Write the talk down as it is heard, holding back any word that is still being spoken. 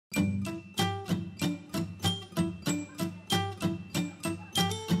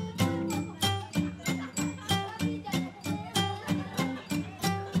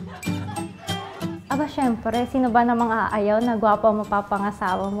Aba, syempre, sino ba namang aayaw na gwapo mo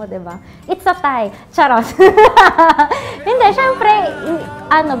papangasawa mo, diba? It's a tie. Charot. Hindi, syempre,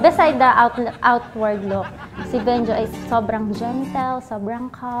 beside the outward look, si Venjo ay sobrang gentle,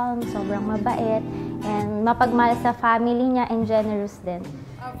 sobrang calm, sobrang mabait, and mapagmahal sa family niya and generous din.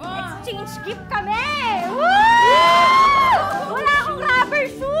 Exchange gift kami! Woo! Wala akong rubber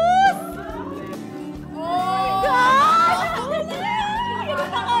shoes! Oh my gosh!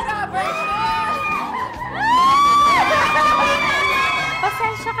 Naka-rubber shoes!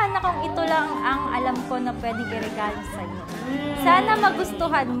 Pasensya ka na kung ito lang ang alam ko na pwedeng i-regalo sa'yo. Sana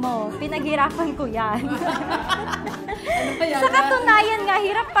magustuhan mo. Pinaghirapan ko yan. Sa katunayan nga,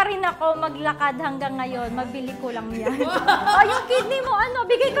 hirap pa rin ako maglakad hanggang ngayon. Mabili ko lang yan. Oh, yung kidney mo,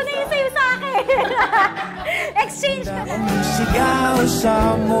 bigay ko na yun sa'yo sa akin. Exchange ka na. Sigaw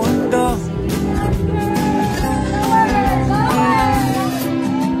sa mundo.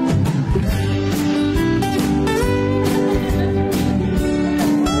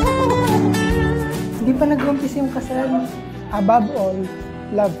 Hindi pa nag-umpisa yung kasal. Above all,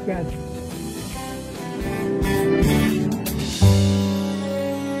 love God.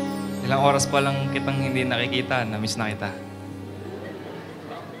 Ilang oras pa lang kitang hindi nakikita, na-miss na kita.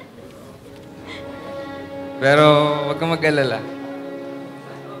 Pero wag kang mag-alala.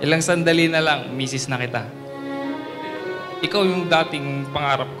 Ilang sandali na lang, misis na kita. Ikaw yung dating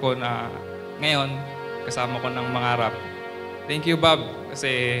pangarap ko na ngayon, kasama ko ng mangarap. Thank you, Bob,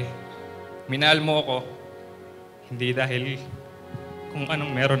 kasi minahal mo ako. Hindi dahil kung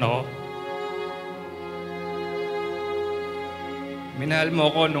anong meron ako. Minahal mo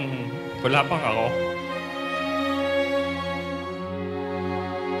ako nung wala pang ako.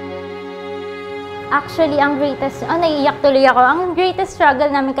 Actually, ang greatest, naiiyak tuloy ako. Ang greatest struggle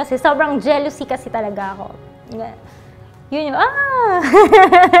namin kasi, sobrang jealousy kasi talaga ako. Yun yung,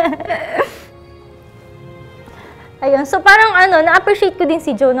 Ayun, so parang na-appreciate ko din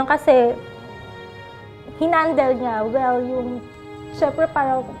si Jhun kasi hinandle niya well yung, syempre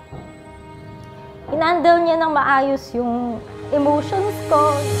parang hinandle niya ng maayos yung emotions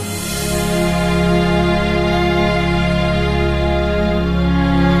ko.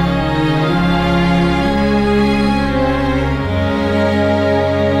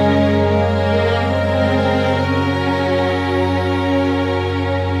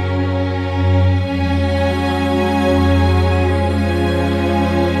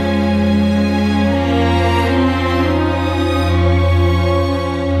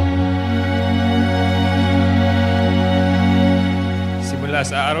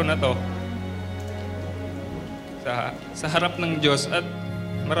 Sa araw na to, sa harap ng Diyos at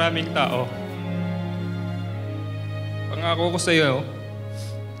maraming tao, pangako ko sa iyo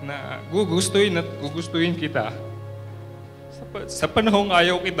na gugustuhin at gugustuhin kita sa panahong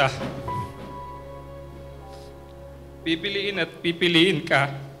ayaw kita. Pipiliin at pipiliin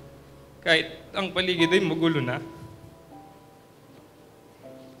ka kahit ang paligid ay magulo na.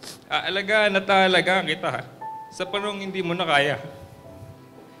 Aalagaan at aalagaan kita sa panahong hindi mo na kaya.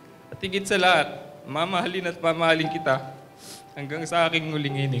 At higit sa lahat, mamahalin at mamahalin kita hanggang sa aking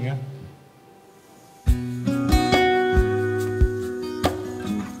huling hininga.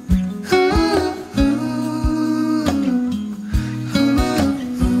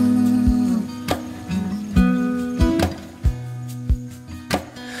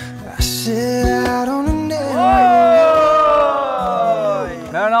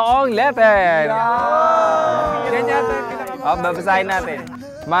 Meron akong letter! Babasahin natin.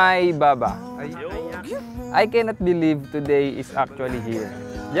 My Baba, I cannot believe today is actually here.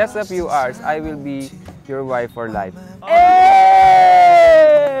 Just a few hours, I will be your wife for life.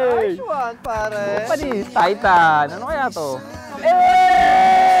 Hey! Nice one, pare! Panis, Titan. Ano kaya to?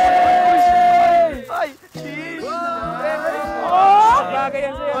 Hey! Ay! Cheese! Oh! Bagay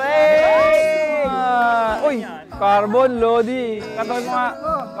yan sa'yo. Hey! Uy! Carbon, Lodi. Katawin mo nga.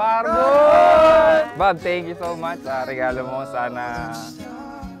 Carbon! Bob, thank you so much sa regalo mo. Sana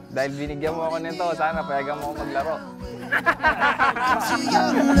dahil binigyan mo ako nito, sana payagan mo ako maglaro.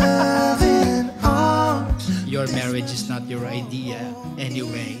 Your marriage is not your idea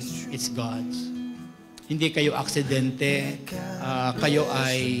anyway, it's God's. Hindi kayo aksidente, kayo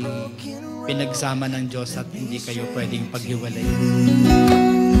ay pinagsama ng Diyos at hindi kayo pwedeng paghiwalayin.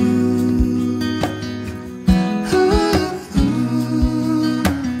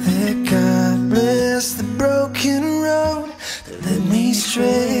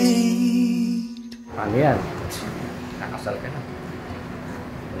 Ano yan? Nakasal ka na.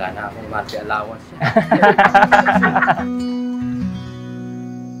 Wala na akong monthly allowance.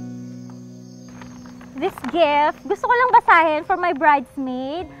 This gift, gusto ko lang basahin for my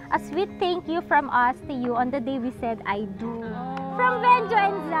bridesmaid. A sweet thank you from us to you on the day we said I do. From Venjo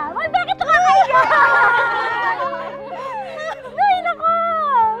and Zam. Ay, bakit nakakaiyak? Ay, nako!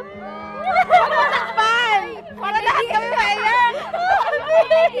 Takpan! Para lahat kami maiyak!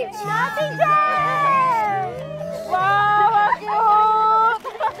 Ate Jen! Wow, cute!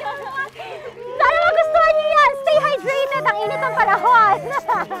 Sana magustuhan niyo yan! Stay hydrated! Ang init ng panahon!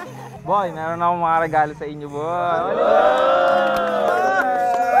 Boy, meron akong mga regalo sa inyo, boy.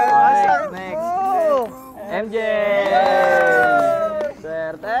 Next. MJ!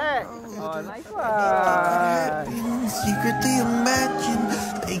 Swerte! Oh, nice one! Secretly imagine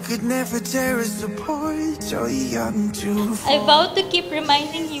they could never tear us apart. So young to I vow to keep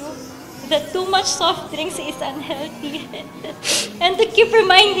reminding you that too much soft drinks is unhealthy and to keep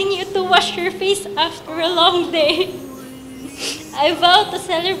reminding you to wash your face after a long day. I vow to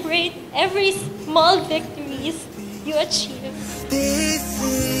celebrate every small victories you achieve. This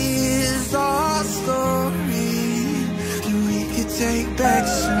is our story. We could take back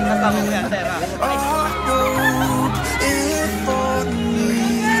some our hope. If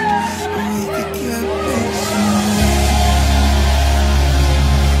only we could get back some.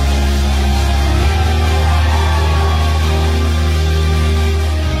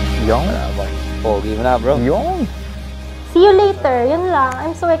 Yung? Pogi mo na, bro. Yung? See you later. Yun lang.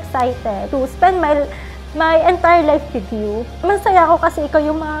 I'm so excited to spend my entire life with you. Masaya ako kasi ikaw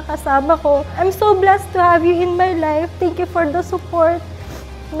yung makakasama ko. I'm so blessed to have you in my life. Thank you for the support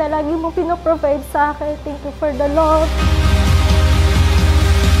na lagi mo pinoprovide sa akin. Thank you for the love.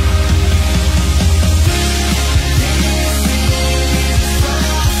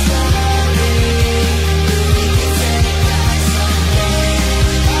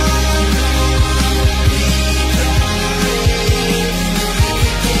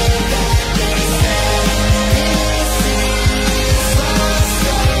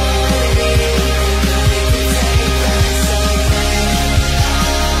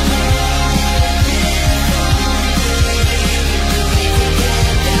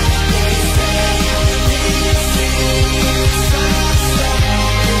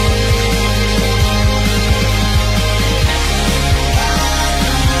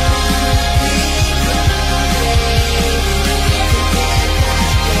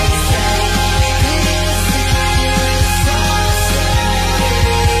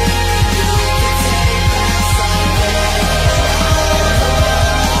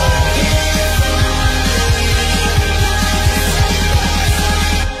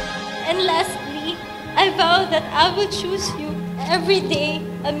 I vow that I will choose you every day,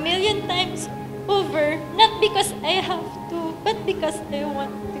 1,000,000 times over, not because I have to, but because I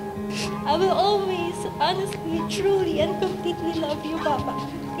want to. I will always, honestly, truly, and completely love you, Papa.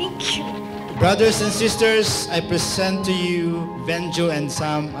 Thank you. Brothers and sisters, I present to you Venjo and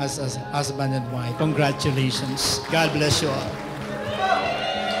Sam as husband and wife. Congratulations. God bless you all.